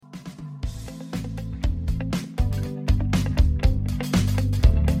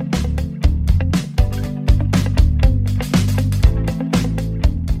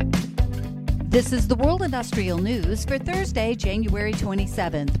This is the World Industrial News for Thursday, January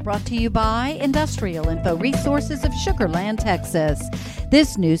 27th, brought to you by Industrial Info Resources of Sugar Land, Texas.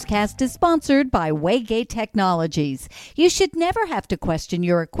 This newscast is sponsored by Waygate Technologies. You should never have to question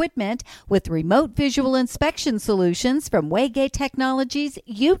your equipment. With remote visual inspection solutions from Waygate Technologies,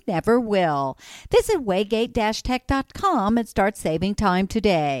 you never will. Visit waygate-tech.com and start saving time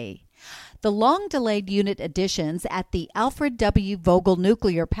today. The long-delayed unit additions at the Alfred W. Vogel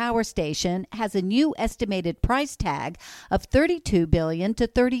Nuclear Power Station has a new estimated price tag of $32 billion to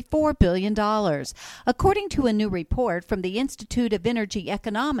 $34 billion, according to a new report from the Institute of Energy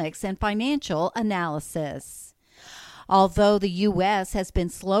Economics and Financial Analysis. Although the U.S. has been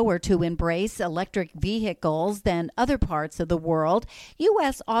slower to embrace electric vehicles than other parts of the world,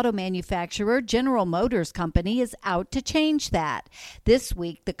 U.S. auto manufacturer General Motors Company is out to change that. This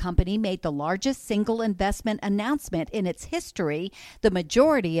week, the company made the largest single investment announcement in its history, the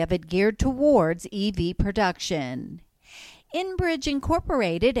majority of it geared towards EV production. Enbridge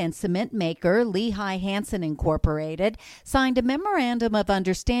Incorporated and cement maker Lehigh Hanson Incorporated signed a memorandum of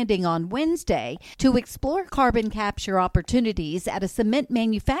understanding on Wednesday to explore carbon capture opportunities at a cement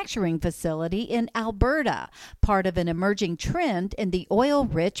manufacturing facility in Alberta, part of an emerging trend in the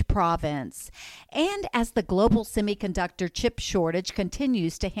oil-rich province. And as the global semiconductor chip shortage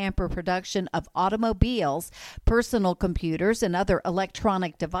continues to hamper production of automobiles, personal computers, and other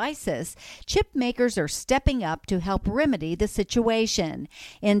electronic devices, chip makers are stepping up to help remedy the situation.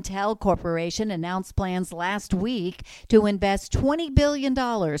 Intel Corporation announced plans last week to invest $20 billion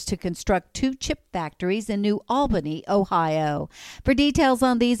to construct 2 chip factories in New Albany, Ohio. For details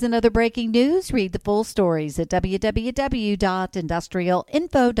on these and other breaking news, read the full stories at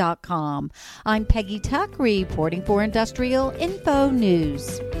www.industrialinfo.com. I'm Peggy Tuck, reporting for Industrial Info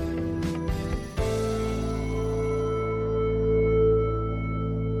News.